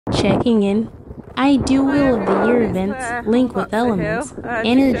Checking in. Ideal Wheel of the Year events, link with elements,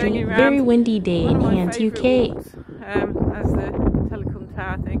 energy, very windy day in Hants, UK. As the telecom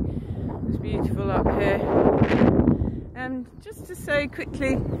tower thing. It's beautiful up here. And just to say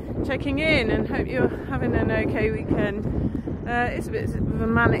quickly, checking in and hope you're having an okay weekend. It's a bit of a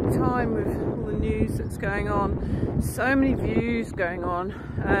manic time with all the news that's going on. So many views going on,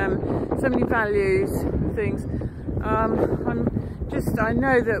 so many values and things. I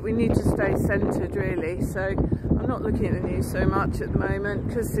know that we need to stay centred really, so I'm not looking at the news so much at the moment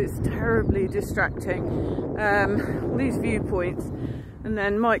because it's terribly distracting. These viewpoints and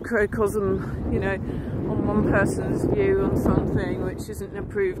then microcosm, you know, on one person's view on something which isn't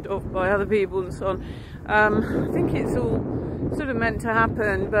approved of by other people and so on. I think it's all sort of meant to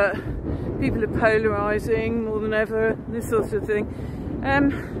happen, but people are polarising more than ever, this sort of thing.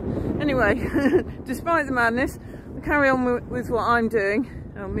 Anyway, despite the madness, I'll carry on with what I'm doing.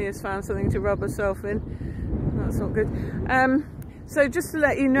 Oh, Mia's found something to rub herself in. That's not good. So just to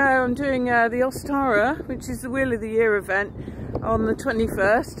let you know, I'm doing the Ostara, which is the Wheel of the Year event, on the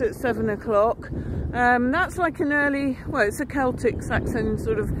 21st at 7 o'clock. That's like an early, well, it's a Celtic Saxon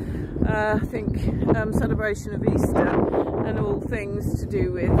sort of, I think, celebration of Easter and all things to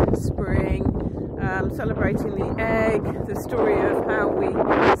do with spring, celebrating the egg, the story of how we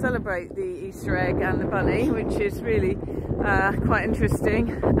celebrate the Easter egg and the bunny, which is really quite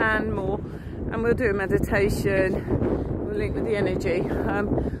interesting, and more. And we'll do a meditation. We'll link with the energy.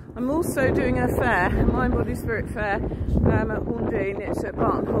 I'm also doing a fair, a Mind Body Spirit fair, at Horndean. It's at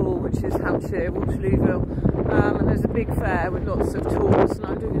Barton Hall, which is Hampshire, Waterlooville, and there's a big fair with lots of talks, and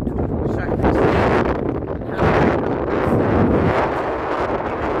I'm doing a talk on chakras.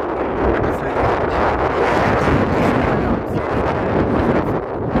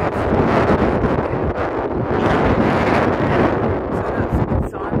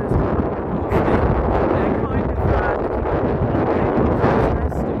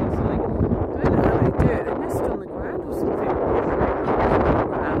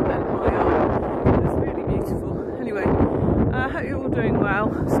 Doing well.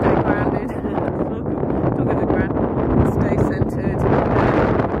 Stay